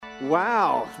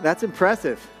Wow, that's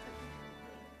impressive.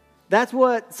 That's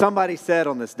what somebody said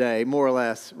on this day, more or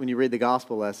less, when you read the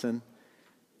gospel lesson.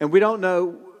 And we don't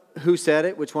know who said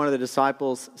it, which one of the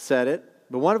disciples said it,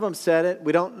 but one of them said it.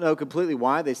 We don't know completely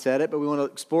why they said it, but we want to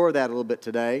explore that a little bit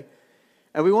today.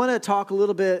 And we want to talk a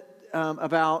little bit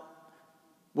about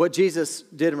what Jesus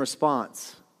did in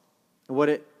response and what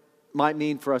it might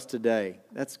mean for us today.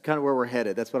 That's kind of where we're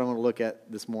headed. That's what I want to look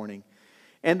at this morning.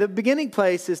 And the beginning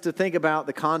place is to think about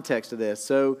the context of this.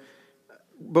 So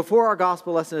before our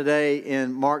gospel lesson today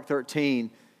in Mark 13,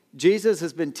 Jesus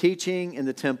has been teaching in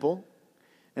the temple.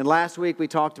 And last week we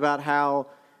talked about how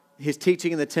his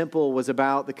teaching in the temple was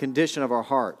about the condition of our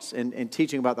hearts and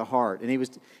teaching about the heart. And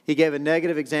he gave a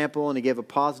negative example and he gave a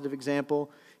positive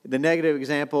example. The negative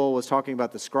example was talking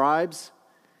about the scribes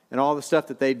and all the stuff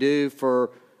that they do for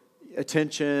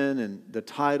attention and the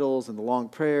titles and the long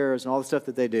prayers and all the stuff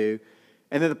that they do.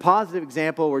 And then the positive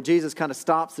example where Jesus kind of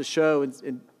stops the show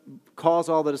and calls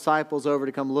all the disciples over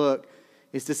to come look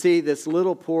is to see this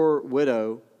little poor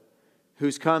widow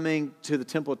who's coming to the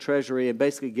temple treasury and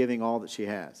basically giving all that she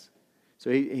has. So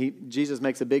Jesus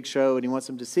makes a big show and he wants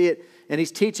them to see it. And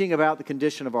he's teaching about the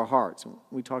condition of our hearts.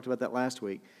 We talked about that last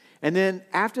week. And then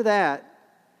after that,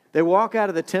 they walk out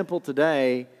of the temple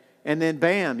today and then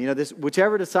bam, this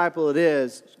whichever disciple it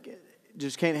is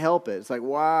just can't help it. It's like,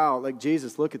 wow, like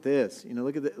Jesus, look at this.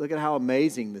 Look at how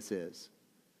amazing this is.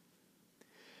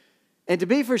 And to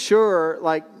be for sure,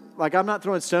 like I'm not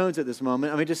throwing stones at this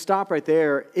moment. I mean, just stop right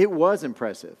there. It was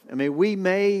impressive. I mean, we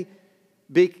may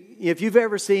be, if you've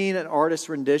ever seen an artist's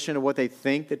rendition of what they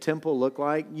think the temple looked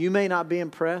like, you may not be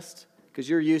impressed because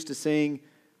you're used to seeing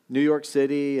New York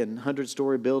City and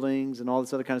 100-story buildings and all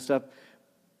this other kind of stuff.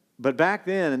 But back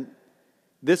then,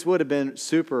 this would have been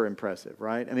super impressive,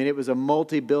 right? I mean, it was a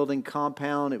multi-building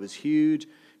compound. It was huge,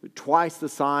 twice the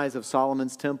size of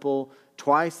Solomon's temple,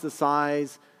 twice the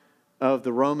size of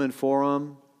the Roman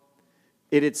Forum.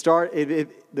 It had started.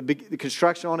 The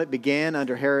construction on it began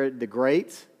under Herod the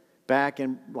Great back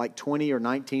in like 20 or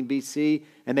 19 BC,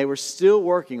 and they were still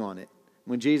working on it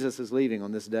when Jesus is leaving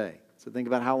on this day. So think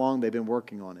about how long they've been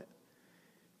working on it.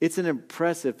 It's an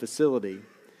impressive facility.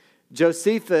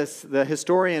 Josephus, the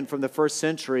historian from the first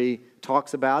century,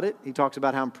 talks about it. He talks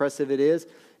about how impressive it is.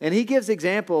 And he gives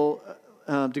example,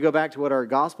 to go back to what our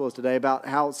gospel is today, about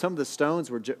how some of the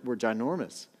stones were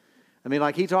ginormous. I mean,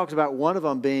 like he talks about one of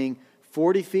them being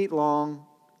 40 feet long,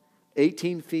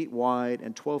 18 feet wide,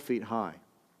 and 12 feet high.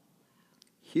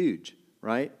 Huge,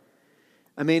 right?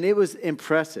 I mean, it was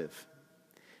impressive.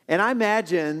 And I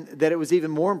imagine that it was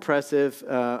even more impressive.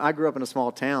 I grew up in a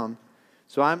small town.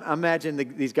 So I imagine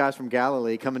these guys from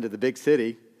Galilee coming to the big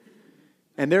city,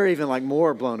 and they're even like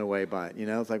more blown away by it.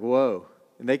 It's like, whoa.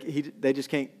 And they just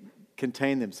can't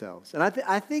contain themselves. And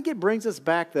I think it brings us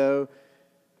back, though,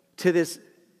 to this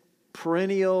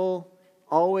perennial,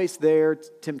 always there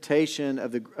temptation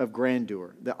of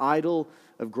grandeur, the idol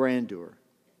of grandeur.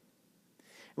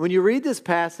 When you read this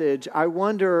passage, I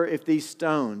wonder if these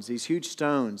stones, these huge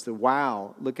stones,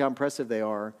 look how impressive they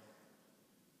are,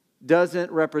 doesn't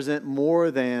represent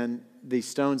more than these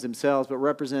stones themselves, but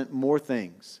represent more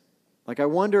things. Like I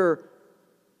wonder,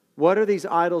 what are these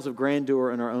idols of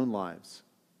grandeur in our own lives?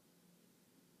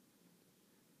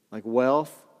 Like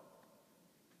wealth,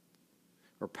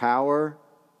 or power,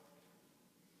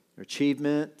 or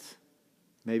achievement,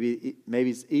 maybe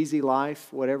it's easy life,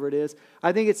 whatever it is.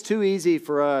 I think it's too easy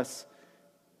for us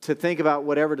to think about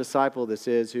whatever disciple this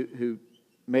is who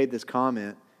made this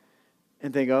comment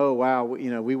and think, oh, wow,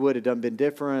 we would have been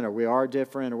different, or we are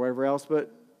different, or whatever else.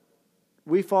 But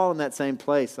we fall in that same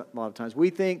place a lot of times.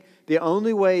 We think the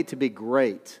only way to be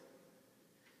great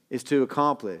is to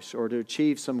accomplish or to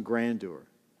achieve some grandeur.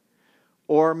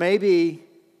 Or maybe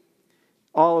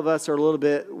all of us are a little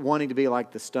bit wanting to be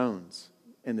like the stones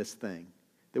in this thing.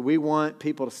 That we want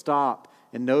people to stop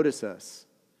and notice us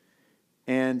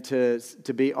and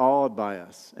to be awed by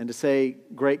us and to say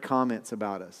great comments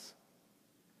about us.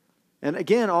 And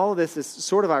again, all of this is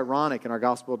sort of ironic in our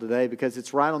gospel today because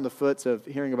it's right on the foots of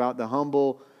hearing about the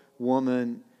humble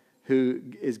woman who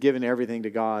is given everything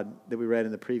to God that we read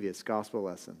in the previous gospel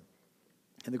lesson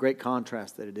and the great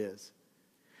contrast that it is.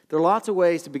 There are lots of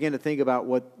ways to begin to think about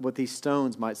what these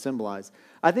stones might symbolize.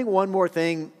 I think one more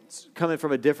thing coming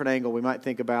from a different angle we might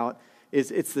think about is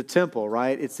it's the temple,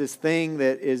 right? It's this thing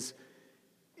that is,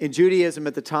 in Judaism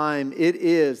at the time, it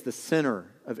is the center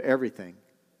of everything.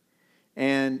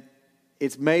 And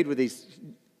it's made with these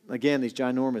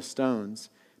ginormous stones.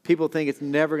 People think it's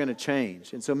never going to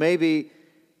change. And so maybe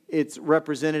it's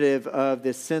representative of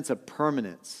this sense of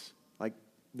permanence. Like,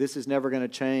 this is never going to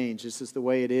change. This is the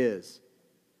way it is.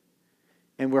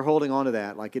 and we're holding on to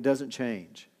that like it doesn't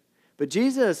change. But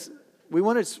Jesus, we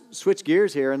want to switch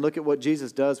gears here and look at what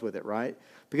Jesus does with it, right?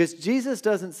 Because Jesus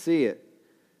doesn't see it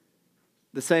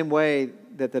the same way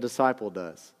that the disciple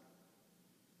does.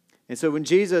 And so when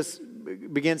Jesus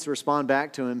begins to respond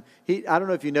back to him, I don't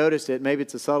know if you noticed it, maybe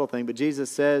it's a subtle thing, but Jesus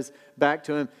says back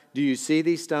to him, do you see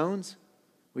these stones?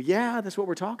 Well, yeah, that's what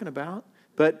we're talking about.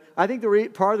 But I think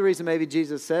part of the reason maybe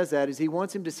Jesus says that is he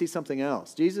wants him to see something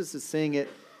else. Jesus is seeing it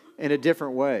in a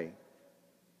different way.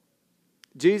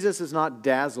 Jesus is not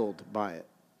dazzled by it.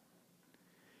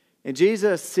 And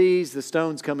Jesus sees the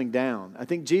stones coming down. I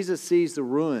think Jesus sees the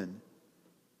ruin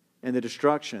and the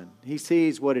destruction. He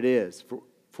sees what it is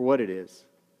for what it is.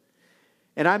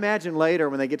 And I imagine later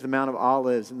when they get to the Mount of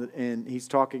Olives and he's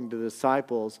talking to the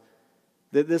disciples,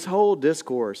 that this whole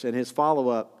discourse and his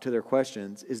follow-up to their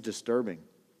questions is disturbing.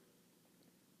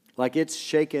 Like it's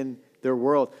shaken their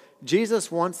world.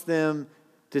 Jesus wants them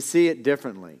to see it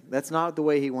differently. That's not the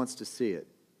way he wants to see it.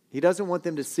 He doesn't want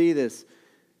them to see this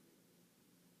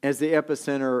as the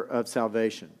epicenter of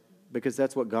salvation, because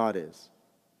that's what God is.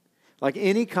 Like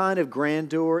any kind of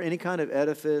grandeur, any kind of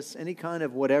edifice, any kind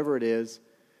of whatever it is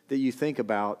that you think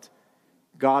about,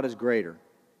 God is greater.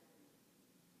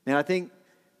 And I think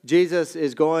Jesus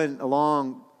is going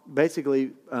along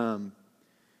basically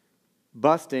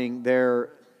busting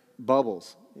their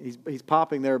bubbles. He's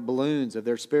popping their balloons of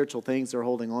their spiritual things they're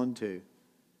holding on to.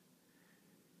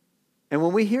 And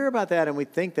when we hear about that and we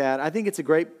think that, I think it's a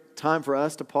great time for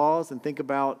us to pause and think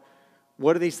about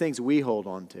what are these things we hold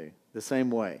on to the same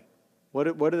way? What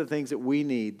are the things that we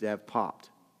need to have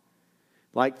popped?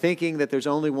 Like thinking that there's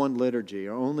only one liturgy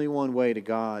or only one way to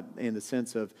God in the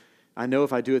sense of, I know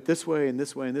if I do it this way and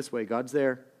this way and this way, God's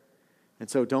there. And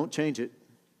so don't change it,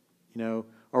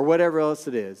 or whatever else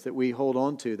it is that we hold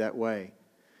on to that way.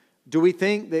 Do we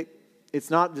think that it's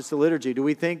not just a liturgy? Do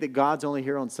we think that God's only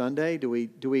here on Sunday? Do we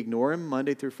ignore him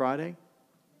Monday through Friday?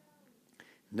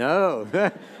 No.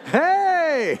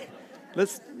 Hey!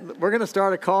 We're going to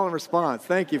start a call and response.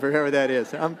 Thank you for whoever that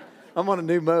is. I'm on a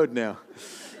new mode now.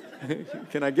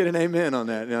 Can I get an amen on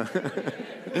that?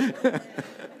 No.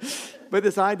 But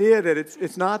this idea that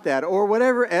it's not that, or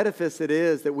whatever edifice it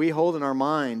is that we hold in our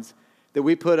minds that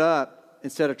we put up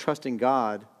instead of trusting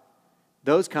God,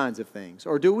 those kinds of things.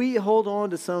 Or do we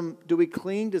do we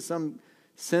cling to some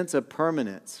sense of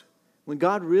permanence when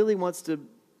God really wants to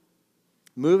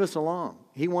move us along?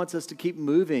 He wants us to keep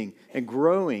moving and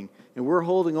growing, and we're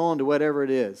holding on to whatever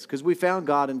it is because we found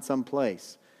God in some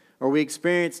place, or we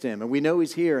experienced him and we know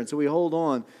he's here, and so we hold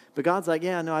on. But God's like,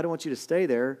 yeah, no, I don't want you to stay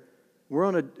there. We're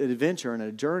on an adventure and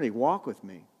a journey. Walk with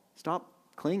me. Stop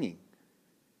clinging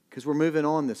because we're moving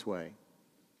on this way.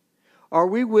 Are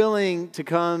we willing to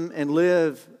come and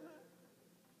live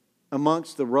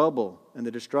amongst the rubble and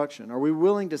the destruction? Are we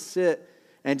willing to sit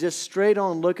and just straight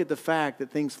on look at the fact that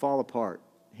things fall apart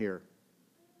here?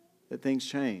 That things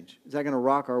change? Is that going to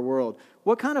rock our world?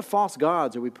 What kind of false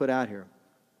gods are we put out here?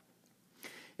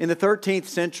 In the 13th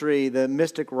century, the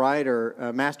mystic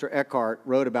writer, Master Eckhart,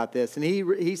 wrote about this. And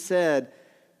he said,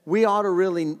 we ought to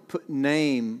really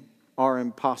name our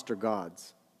imposter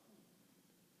gods.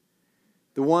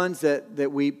 The ones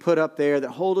that we put up there that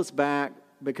hold us back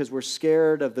because we're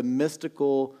scared of the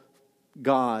mystical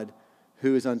God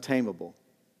who is untamable.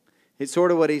 It's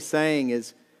sort of what he's saying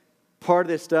is part of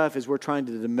this stuff is we're trying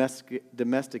to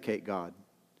domesticate God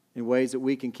in ways that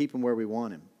we can keep him where we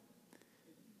want him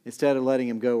instead of letting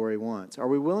him go where he wants. Are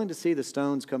we willing to see the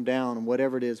stones come down and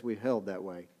whatever it is we held that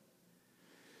way?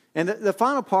 And the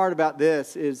final part about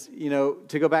this is,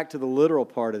 to go back to the literal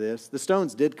part of this, the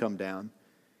stones did come down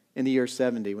in the year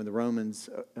 70 when the Romans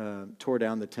tore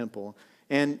down the temple.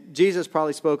 And Jesus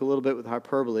probably spoke a little bit with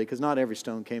hyperbole because not every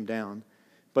stone came down,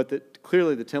 but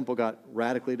clearly the temple got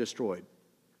radically destroyed.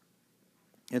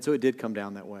 And so it did come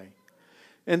down that way.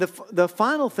 And the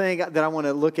final thing that I want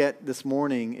to look at this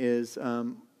morning is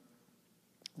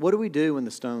what do we do when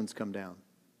the stones come down?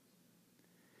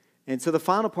 And so the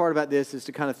final part about this is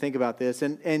to kind of think about this.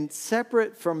 And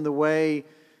separate from the way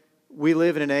we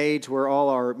live in an age where all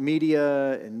our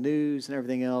media and news and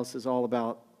everything else is all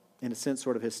about, in a sense,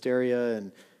 sort of hysteria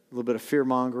and a little bit of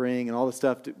fear-mongering and all the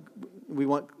stuff. We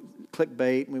want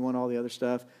clickbait and we want all the other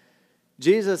stuff.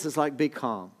 Jesus is like, be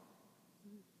calm.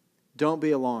 Don't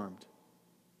be alarmed.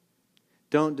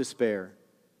 Don't despair.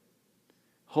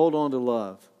 Hold on to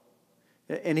love.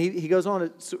 And he goes on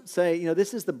to say,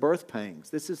 this is the birth pangs.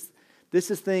 This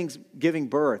is things giving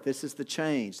birth. This is the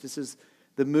change. This is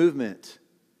the movement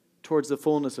towards the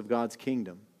fullness of God's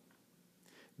kingdom.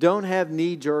 Don't have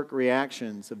knee-jerk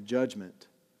reactions of judgment.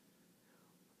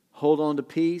 Hold on to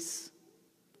peace.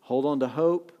 Hold on to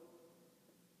hope.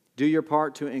 Do your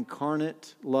part to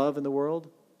incarnate love in the world.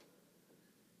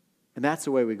 And that's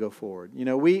the way we go forward. You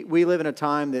know, we live in a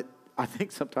time that I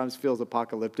think sometimes feels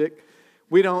apocalyptic.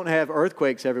 We don't have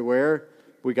earthquakes everywhere.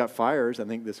 We got fires, I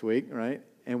think, this week, right?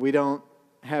 And we don't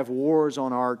have wars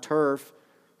on our turf,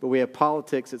 but we have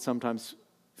politics that sometimes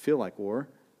feel like war.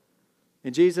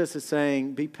 And Jesus is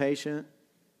saying, be patient.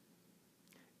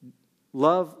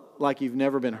 Love like you've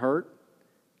never been hurt.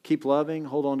 Keep loving.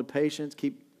 Hold on to patience.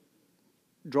 Keep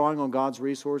drawing on God's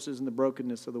resources in the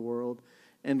brokenness of the world.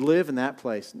 And live in that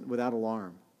place without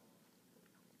alarm.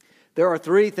 There are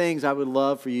 3 things I would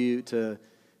love for you to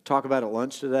talk about at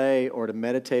lunch today or to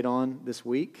meditate on this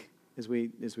week as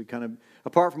we kind of,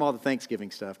 apart from all the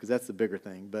Thanksgiving stuff, because that's the bigger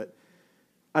thing. But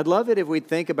I'd love it if we'd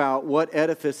think about what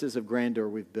edifices of grandeur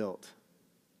we've built.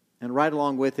 And right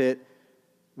along with it,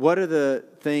 what are the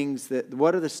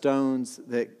stones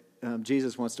that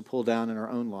Jesus wants to pull down in our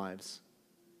own lives?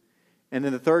 And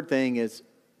then the third thing is,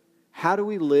 how do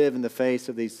we live in the face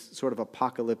of these sort of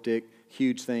apocalyptic,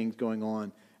 huge things going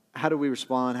on? How do we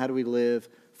respond? How do we live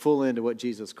full into what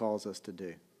Jesus calls us to do?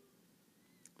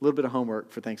 A little bit of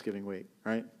homework for Thanksgiving week,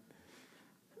 right?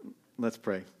 Let's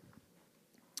pray.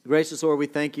 Gracious Lord, we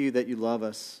thank you that you love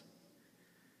us.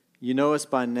 You know us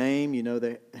by name. You know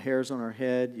the hairs on our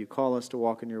head. You call us to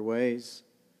walk in your ways.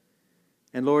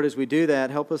 And Lord, as we do that,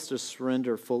 help us to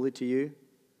surrender fully to you.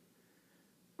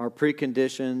 Our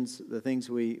preconditions, the things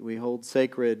we hold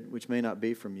sacred, which may not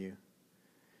be from you.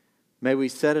 May we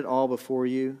set it all before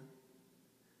you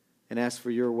and ask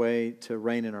for your way to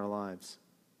reign in our lives.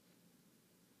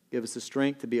 Give us the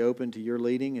strength to be open to your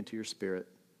leading and to your Spirit.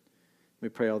 We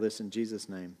pray all this in Jesus'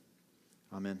 name.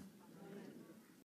 Amen.